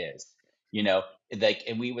way it is, you know, like,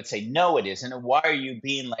 and we would say, no, it isn't, and why are you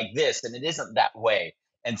being like this? And it isn't that way.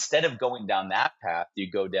 Instead of going down that path, you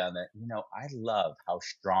go down that. I love how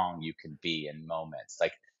strong you can be in moments,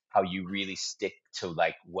 like how you really stick to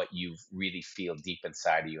like what you really feel deep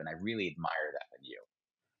inside of you, and I really admire that in you.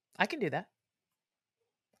 I can do that.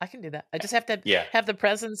 I can do that. I just have to Yeah. have the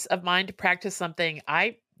presence of mind to practice something.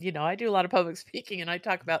 I do a lot of public speaking and I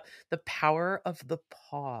talk about the power of the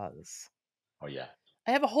pause. Oh yeah.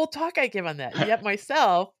 I have a whole talk I give on that. And yet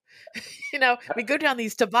myself, we go down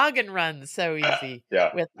these toboggan runs so easy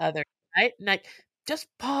Yeah, with others, right? And I just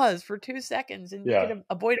pause for 2 seconds and you yeah, can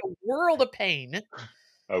avoid a world of pain.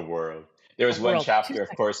 a world. There A was one world. 2 chapter, of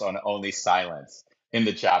seconds. course, on only silence in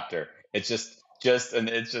the chapter. It's and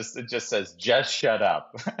it just says, just shut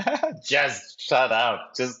up. Just shut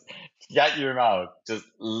up. Just shut your mouth. Just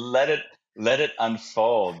let it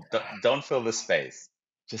unfold. Don't fill the space.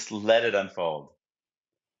 Just let it unfold.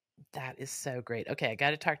 That is so great. Okay, I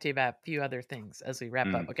got to talk to you about a few other things as we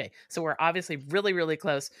wrap up. Mm. Okay, so we're obviously really, really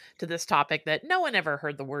close to this topic that no one ever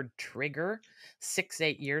heard the word trigger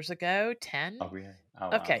 8 years ago, 10. Oh really?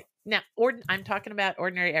 Oh wow. Okay, now I'm talking about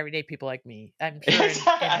ordinary, everyday people like me. I'm sure in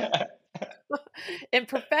in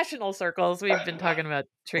professional circles we've been talking about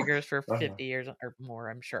triggers for Uh-huh. 50 years or more.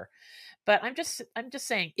 I'm sure, but I'm just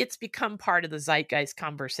saying it's become part of the zeitgeist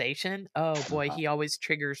conversation. Oh boy, Uh-huh. he always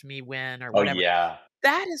triggers me when or Oh whatever. yeah.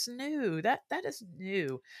 That is new. That is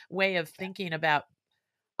new way of thinking about.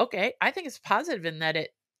 Okay, I think it's positive in that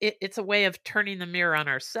it's a way of turning the mirror on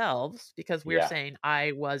ourselves because we're Yeah. saying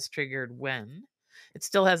I was triggered when. It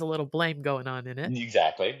still has a little blame going on in it.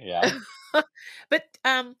 Exactly. Yeah. But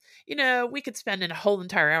we could spend a whole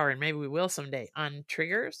entire hour, and maybe we will someday, on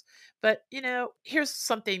triggers. But here's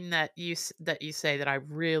something that you say that I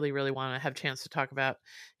really, really want to have a chance to talk about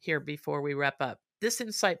here before we wrap up. This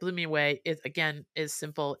insight blew me away. It again is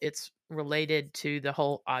simple. It's related to the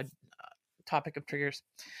whole topic of triggers.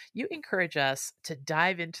 You encourage us to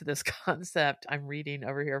dive into this concept. I'm reading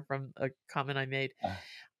over here from a comment I made. Uh,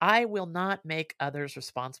 I will not make others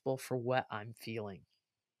responsible for what I'm feeling.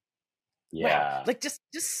 Wow. yeah. Like just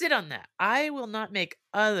sit on that. I will not make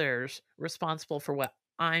others responsible for what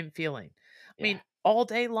I'm feeling. I Yeah. mean, all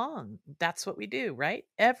day long, that's what we do, right?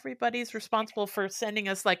 Everybody's responsible for sending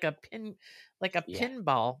us like a Yeah.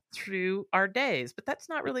 pinball through our days, but that's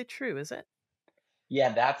not really true, is it?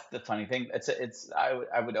 Yeah, that's the funny thing.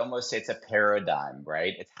 I would almost say it's a paradigm,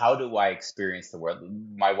 right? It's how do I experience the world?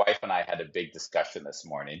 My wife and I had a big discussion this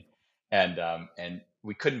morning, and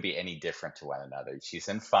we couldn't be any different to one another. She's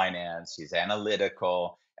in finance, she's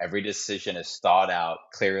analytical, every decision is thought out,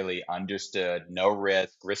 clearly understood, no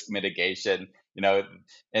risk mitigation, and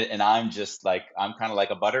I'm kind of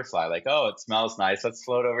like a butterfly, like, oh, it smells nice, let's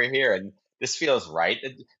float over here, and this feels right.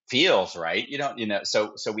 It feels right. You don't,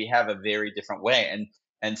 so we have a very different way.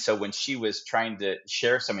 And so when she was trying to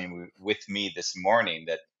share something with me this morning,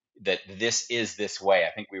 that this is this way,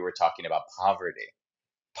 I think we were talking about poverty.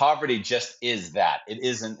 Poverty just is that. It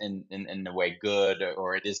isn't in a way good,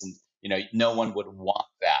 or it isn't, no one would want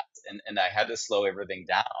that. And I had to slow everything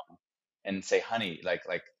down and say, honey, like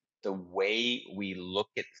the way we look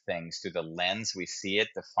at things through the lens we see it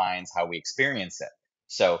defines how we experience it.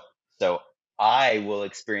 So I will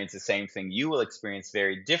experience the same thing you will experience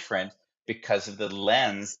very different because of the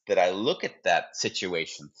lens that I look at that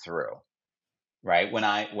situation through, right? When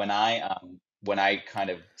I kind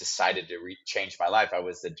of decided to change my life, I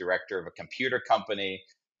was the director of a computer company,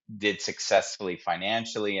 did successfully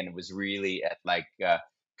financially, and it was really at like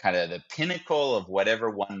kind of the pinnacle of whatever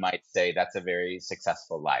one might say that's a very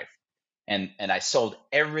successful life. And I sold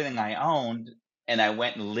everything I owned, and I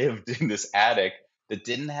went and lived in this attic that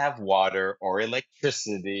didn't have water or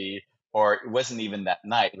electricity, or it wasn't even that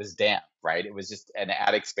night. It was damp, right? It was just an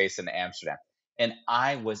attic space in Amsterdam, and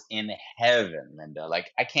I was in heaven, Linda.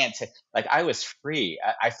 Like I can't say, like I was free.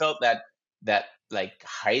 I felt that like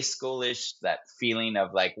high schoolish, that feeling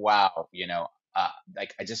of like, wow,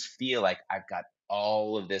 like I just feel like I've got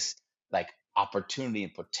all of this like opportunity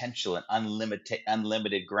and potential and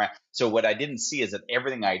unlimited grant. So what I didn't see is that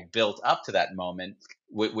everything I built up to that moment,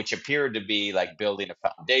 which appeared to be like building a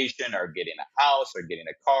foundation or getting a house or getting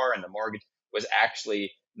a car and the mortgage, was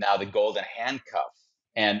actually now the golden handcuff.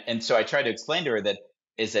 And so I try to explain to her that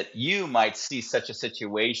is that you might see such a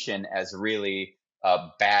situation as really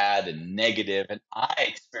bad and negative, and I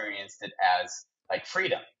experienced it as like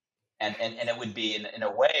freedom. And it would be in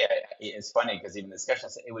a way, it's funny because even the discussion,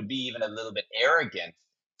 it would be even a little bit arrogant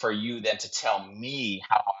for you then to tell me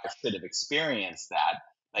how I should have experienced that.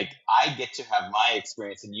 Like I get to have my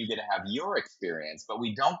experience and you get to have your experience, but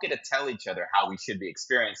we don't get to tell each other how we should be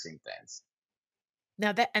experiencing things.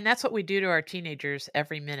 Now that's what we do to our teenagers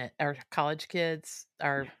every minute. Our college kids,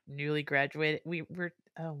 our Yeah, newly graduated. We're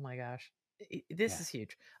oh my gosh. This yeah. is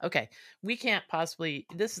huge. Okay. We can't possibly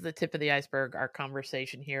this is the tip of the iceberg, our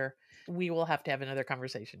conversation here. We will have to have another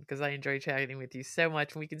conversation because I enjoy chatting with you so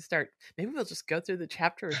much. We can start maybe we'll just go through the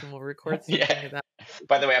chapters and we'll record Yeah. something about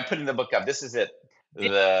By the way, I'm putting the book up. This is it.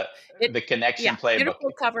 it. The It the connection yeah, playbook.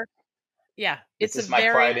 beautiful cover. Yeah, This it's a is my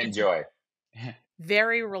pride very and it's joy.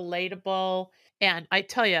 very relatable. And I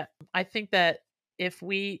tell you, I think that if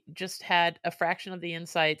we just had a fraction of the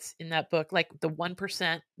insights in that book, like the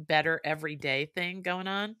 1% better every day thing going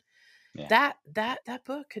on, Yeah. that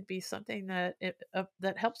book could be something that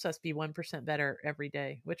helps us be 1% better every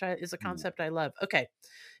day, is a Mm. concept I love. Okay,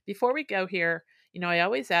 before we go here, I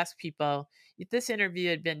always ask people if this interview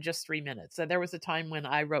had been just 3 minutes. So there was a time when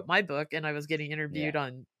I wrote my book and I was getting Yeah. interviewed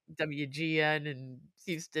on WGN and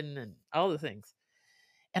Houston and all the things.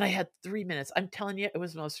 And I had 3 minutes. I'm telling you, it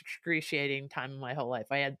was the most excruciating time of my whole life.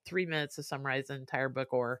 I had 3 minutes to summarize the entire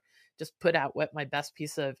book or just put out what my best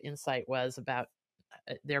piece of insight was about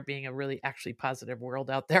there being a really actually positive world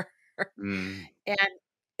out there. Mm. And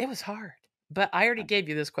it was hard. But I already gave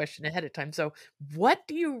you this question ahead of time. So, what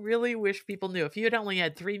do you really wish people knew? If you had only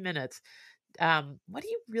had 3 minutes, what do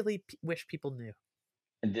you really wish people knew?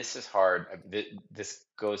 And this is hard. This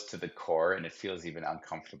goes to the core, and it feels even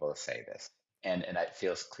uncomfortable to say this, and it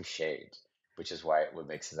feels cliched, which is why what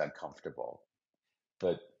makes it uncomfortable.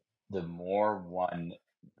 But the more one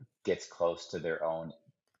gets close to their own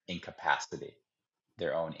incapacity,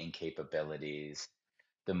 their own incapabilities,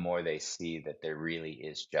 the more they see that there really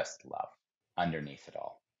is just love underneath it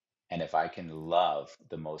all. And if I can love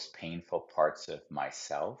the most painful parts of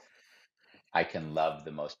myself, I can love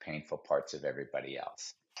the most painful parts of everybody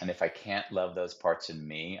else. And if I can't love those parts in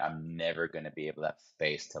me, I'm never going to be able to have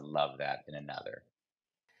space to love that in another.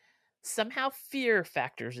 Somehow fear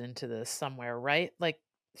factors into this somewhere, right? Like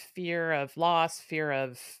fear of loss, fear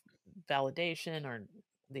of validation, or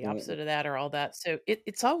the W- opposite of that, or all that. So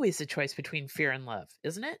it's always a choice between fear and love,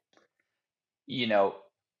 isn't it? You know,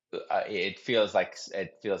 it feels like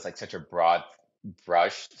such a broad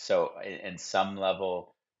brush. So in some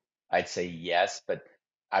level, I'd say yes, but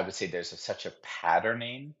I would say there's such a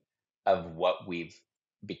patterning of what we've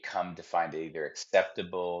become to find either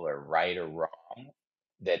acceptable or right or wrong,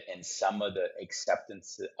 that in some of the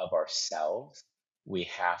acceptance of ourselves, we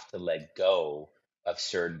have to let go of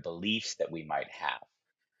certain beliefs that we might have.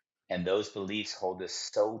 And those beliefs hold us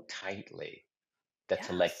so tightly that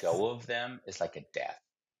to let Yes. go of them is like a death.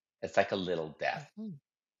 It's like a little death. Mhm.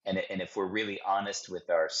 And if we're really honest with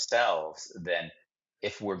ourselves, then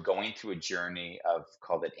if we're going through a journey of,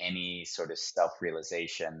 call it any sort of self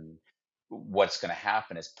realization, what's going to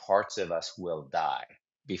happen is parts of us will die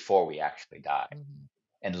before we actually die. Mhm.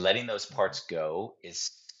 And letting those Mhm. parts go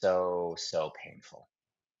is so, so painful.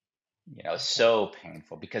 Okay. So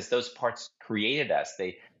painful because those parts created us.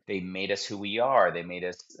 They made us who we are. They made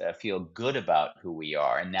us feel good about who we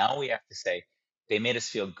are. And now we have to say they made us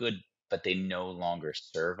feel good, but they no longer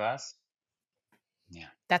serve us. Yeah.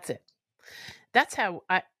 That's it. That's how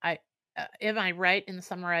I am I right in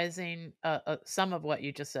summarizing some of what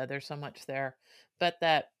you just said? There's so much there, but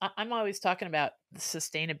that I'm always talking about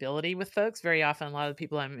sustainability with folks. Very often, a lot of the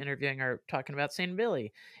people I'm interviewing are talking about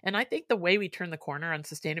sustainability, and I think the way we turn the corner on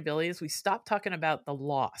sustainability is we stop talking about the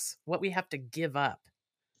loss, what we have to give up.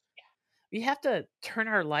 We have to turn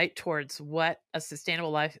our light towards what a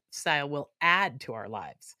sustainable lifestyle will add to our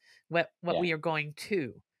lives, what Yeah. we are going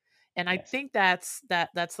to. And I Yes. think that's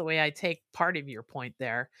the way I take part of your point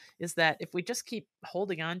there, is that if we just keep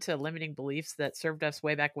holding on to limiting beliefs that served us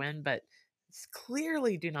way back when, but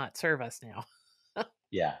clearly do not serve us now,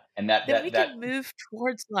 Yeah. And that then we that that can move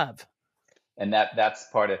towards love. and that's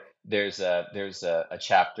part of there's a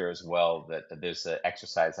chapter as well that there's an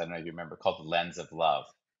exercise, I don't know if you remember, called the lens of love.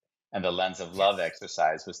 And the lens of love Yes.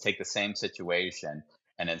 exercise was take the same situation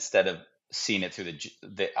and instead of seeing it through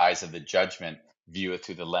the eyes of the judgment, view it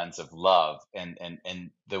through the lens of love. And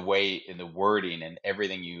the way in the wording and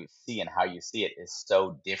everything you see and how you see it is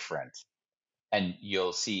so different. And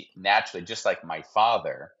you'll see naturally, just like my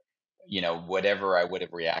father, whatever I would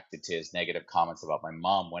have reacted to his negative comments about my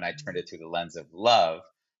mom, when I turned Mhm. it through the lens of love,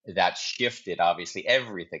 that shifted obviously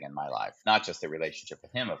everything in my life, not just the relationship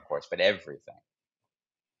with him, of course, but everything.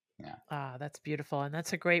 Yeah. Ah, that's beautiful, and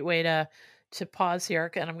that's a great way to pause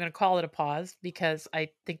here, and I'm gonna call it a pause because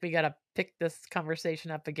I think we gotta pick this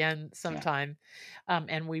conversation up again Yeah. sometime,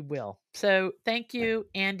 and we will. So, thank Right. you,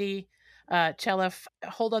 Andy Chaleff.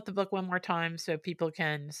 Hold up the book one more time so people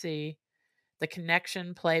can see. The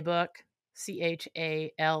Connection Playbook, Chaleff,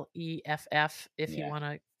 if you Yeah. want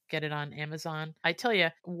to get it on Amazon. I tell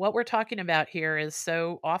you, what we're talking about here is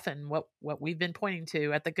so often what we've been pointing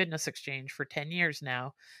to at the Goodness Exchange for 10 years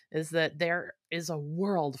now, is that there is a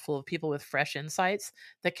world full of people with fresh insights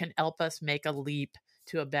that can help us make a leap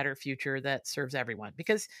to a better future that serves everyone.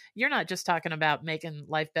 Because you're not just talking about making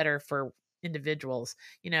life better for individuals.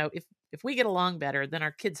 If we get along better, then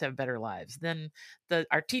our kids have better lives. Then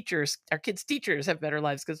our kids' teachers have better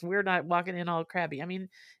lives because we're not walking in all crabby. I mean,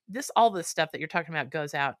 all this stuff that you're talking about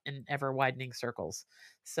goes out in ever widening circles.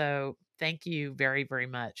 So thank you very, very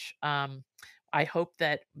much. I hope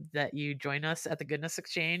that you join us at the Goodness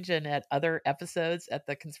Exchange and at other episodes at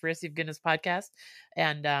the Conspiracy of Goodness podcast,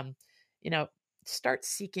 and you know, start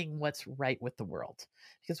seeking what's right with the world,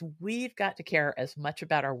 because we've got to care as much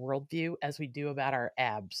about our worldview as we do about our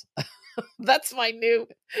abs. That's my new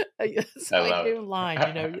it's I my love new line,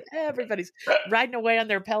 it. everybody's riding away on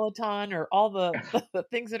their Peloton or all the the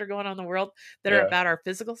things that are going on in the world that are Yeah. about our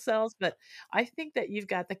physical selves, but I think that you've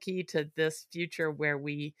got the key to this future where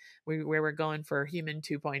where we're going for human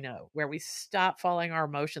 2.0, where we stop following our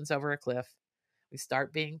emotions over a cliff, we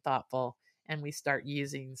start being thoughtful, and we start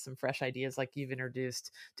using some fresh ideas like you've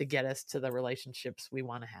introduced to get us to the relationships we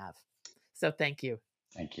want to have. So thank you.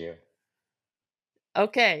 Thank you.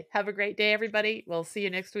 Okay. Have a great day, everybody. We'll see you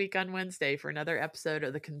next week on Wednesday for another episode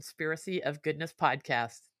of the Conspiracy of Goodness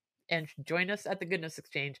podcast. And join us at the Goodness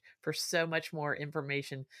Exchange for so much more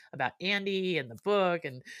information about Andy and the book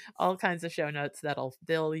and all kinds of show notes that'll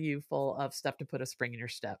fill you full of stuff to put a spring in your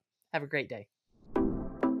step. Have a great day.